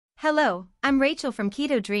Hello, I'm Rachel from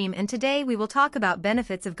Keto Dream and today we will talk about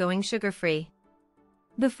benefits of going sugar-free.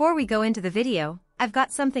 Before we go into the video, I've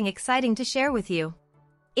got something exciting to share with you.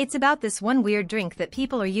 It's about this one weird drink that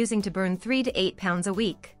people are using to burn 3 to 8 pounds a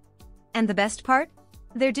week. And the best part?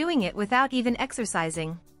 They're doing it without even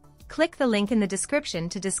exercising. Click the link in the description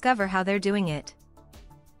to discover how they're doing it.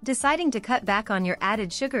 Deciding to cut back on your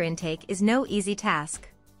added sugar intake is no easy task.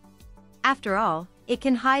 After all, it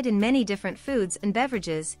can hide in many different foods and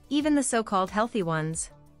beverages, even the so-called healthy ones.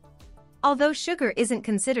 Although sugar isn't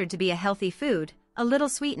considered to be a healthy food, a little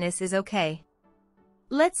sweetness is okay.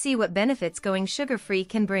 Let's see what benefits going sugar-free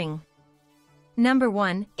can bring. Number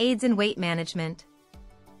 1, aids in weight management.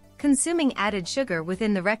 Consuming added sugar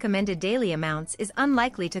within the recommended daily amounts is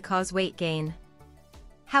unlikely to cause weight gain.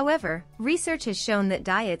 However, research has shown that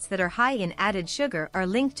diets that are high in added sugar are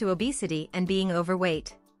linked to obesity and being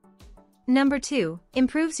overweight. Number 2,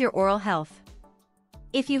 improves your oral health.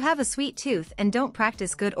 If you have a sweet tooth and don't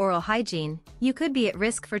practice good oral hygiene, you could be at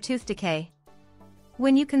risk for tooth decay.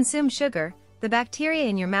 When you consume sugar, the bacteria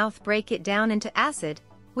in your mouth break it down into acid,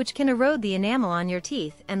 which can erode the enamel on your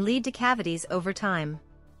teeth and lead to cavities over time.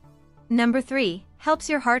 Number 3, helps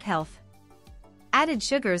your heart health. Added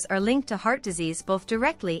sugars are linked to heart disease both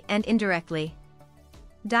directly and indirectly.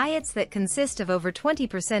 Diets that consist of over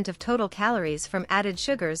 20% of total calories from added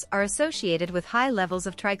sugars are associated with high levels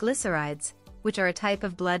of triglycerides, which are a type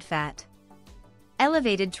of blood fat.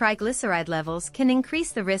 Elevated triglyceride levels can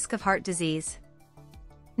increase the risk of heart disease.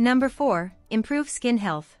 Number 4, improve skin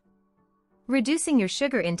health. Reducing your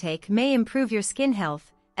sugar intake may improve your skin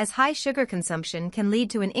health, as high sugar consumption can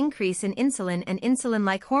lead to an increase in insulin and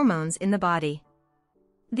insulin-like hormones in the body.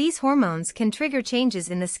 These hormones can trigger changes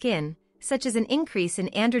in the skin, such as an increase in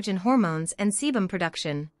androgen hormones and sebum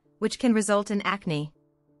production, which can result in acne.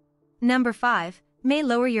 Number 5, may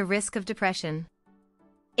lower your risk of depression.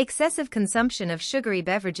 Excessive consumption of sugary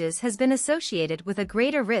beverages has been associated with a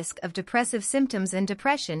greater risk of depressive symptoms and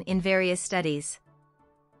depression in various studies.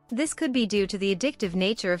 This could be due to the addictive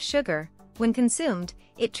nature of sugar. When consumed,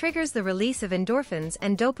 it triggers the release of endorphins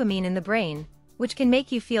and dopamine in the brain, which can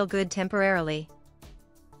make you feel good temporarily.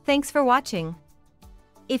 Thanks for watching.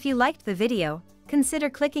 If you liked the video, consider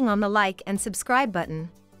clicking on the like and subscribe button.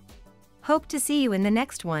 Hope to see you in the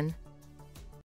next one.